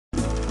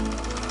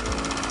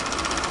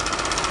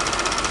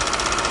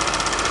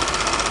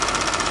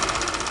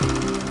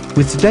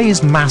With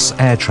today's mass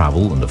air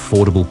travel and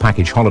affordable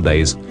package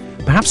holidays,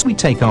 perhaps we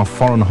take our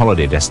foreign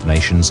holiday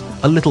destinations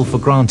a little for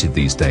granted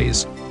these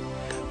days.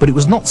 But it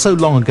was not so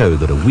long ago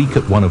that a week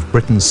at one of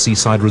Britain's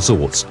seaside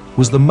resorts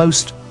was the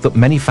most that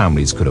many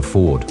families could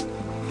afford.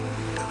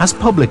 As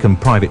public and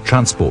private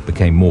transport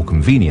became more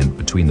convenient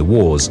between the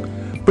wars,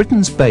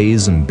 Britain's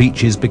bays and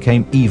beaches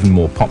became even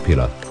more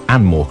popular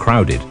and more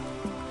crowded.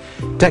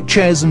 Deck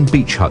chairs and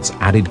beach huts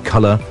added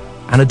colour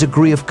and a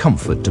degree of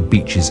comfort to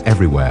beaches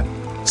everywhere,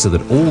 so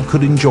that all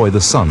could enjoy the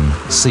sun,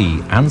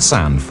 sea and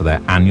sand for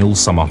their annual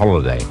summer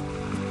holiday.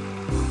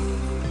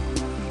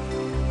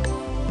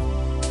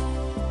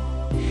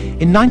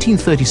 In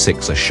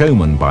 1936, a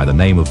showman by the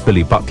name of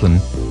Billy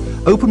Butlin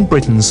opened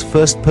Britain's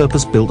first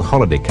purpose-built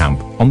holiday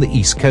camp on the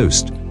east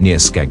coast, near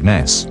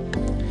Skegness.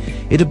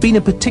 It had been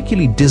a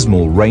particularly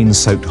dismal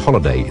rain-soaked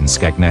holiday in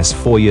Skegness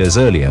 4 years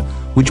earlier,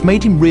 which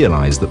made him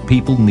realise that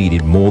people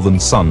needed more than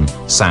sun,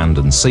 sand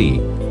and sea,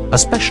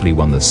 especially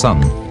when the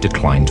sun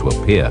declined to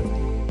appear.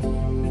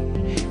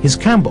 His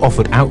camp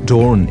offered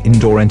outdoor and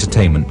indoor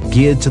entertainment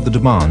geared to the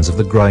demands of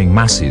the growing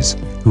masses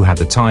who had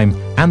the time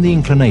and the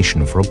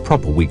inclination for a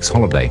proper week's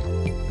holiday.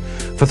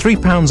 For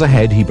 £3 a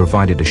head he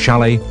provided a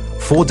chalet,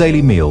 4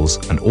 daily meals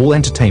and all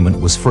entertainment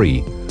was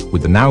free,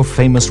 with the now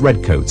famous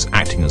redcoats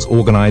acting as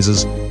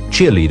organisers,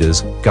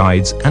 cheerleaders,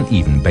 guides and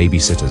even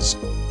babysitters.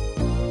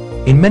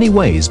 In many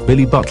ways,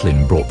 Billy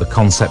Butlin brought the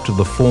concept of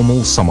the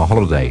formal summer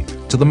holiday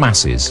to the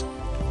masses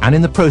and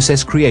in the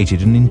process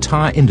created an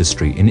entire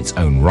industry in its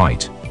own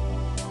right.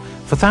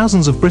 For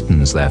thousands of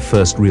Britons, their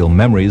first real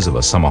memories of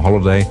a summer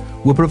holiday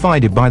were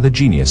provided by the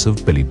genius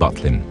of Billy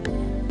Butlin.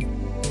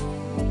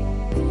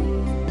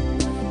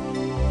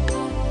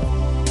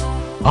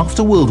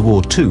 After World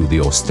War II,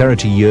 the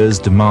austerity years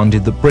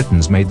demanded that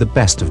Britons made the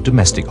best of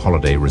domestic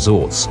holiday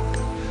resorts.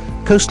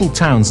 Coastal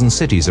towns and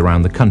cities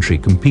around the country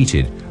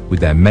competed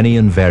with their many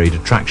and varied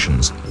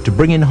attractions to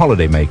bring in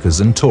holidaymakers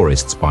and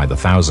tourists by the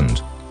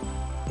thousand.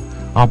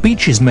 Our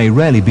beaches may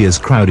rarely be as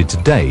crowded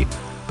today,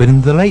 but in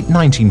the late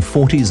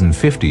 1940s and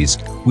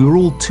 50s, we were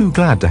all too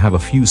glad to have a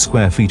few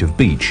square feet of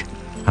beach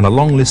and a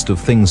long list of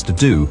things to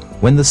do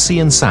when the sea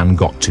and sand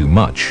got too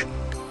much.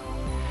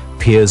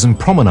 Piers and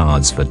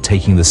promenades for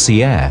taking the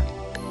sea air.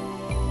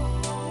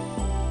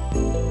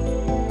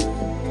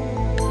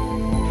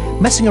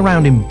 Messing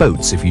around in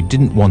boats if you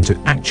didn't want to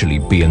actually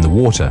be in the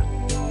water.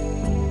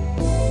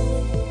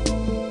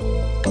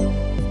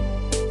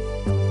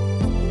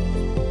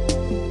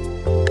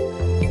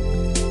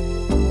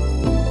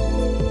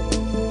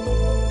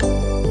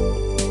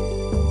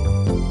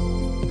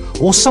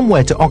 Or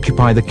somewhere to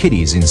occupy the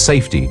kiddies in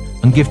safety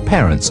and give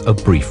parents a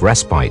brief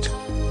respite.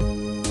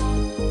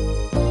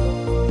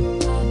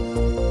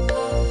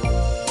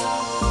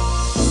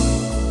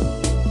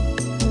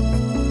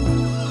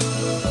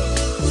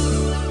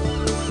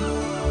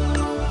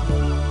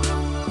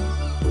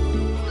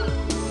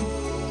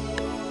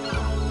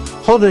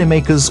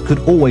 Holidaymakers could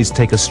always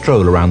take a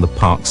stroll around the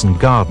parks and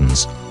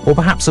gardens, or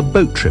perhaps a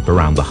boat trip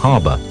around the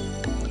harbour.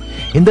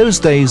 In those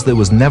days, there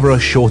was never a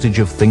shortage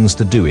of things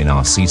to do in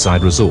our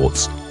seaside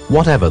resorts,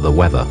 whatever the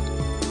weather.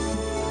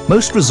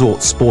 Most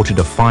resorts sported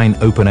a fine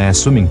open-air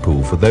swimming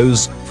pool for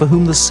those for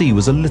whom the sea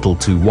was a little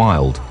too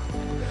wild.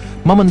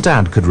 Mum and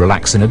Dad could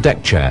relax in a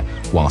deck chair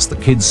whilst the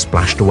kids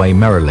splashed away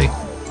merrily.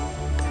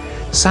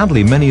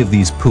 Sadly, many of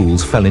these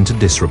pools fell into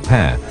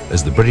disrepair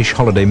as the British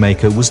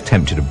holidaymaker was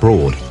tempted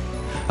abroad,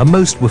 and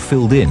most were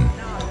filled in.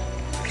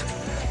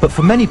 But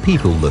for many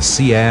people, the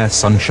sea air,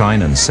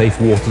 sunshine and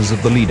safe waters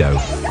of the Lido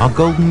are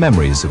golden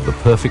memories of the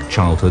perfect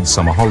childhood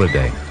summer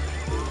holiday.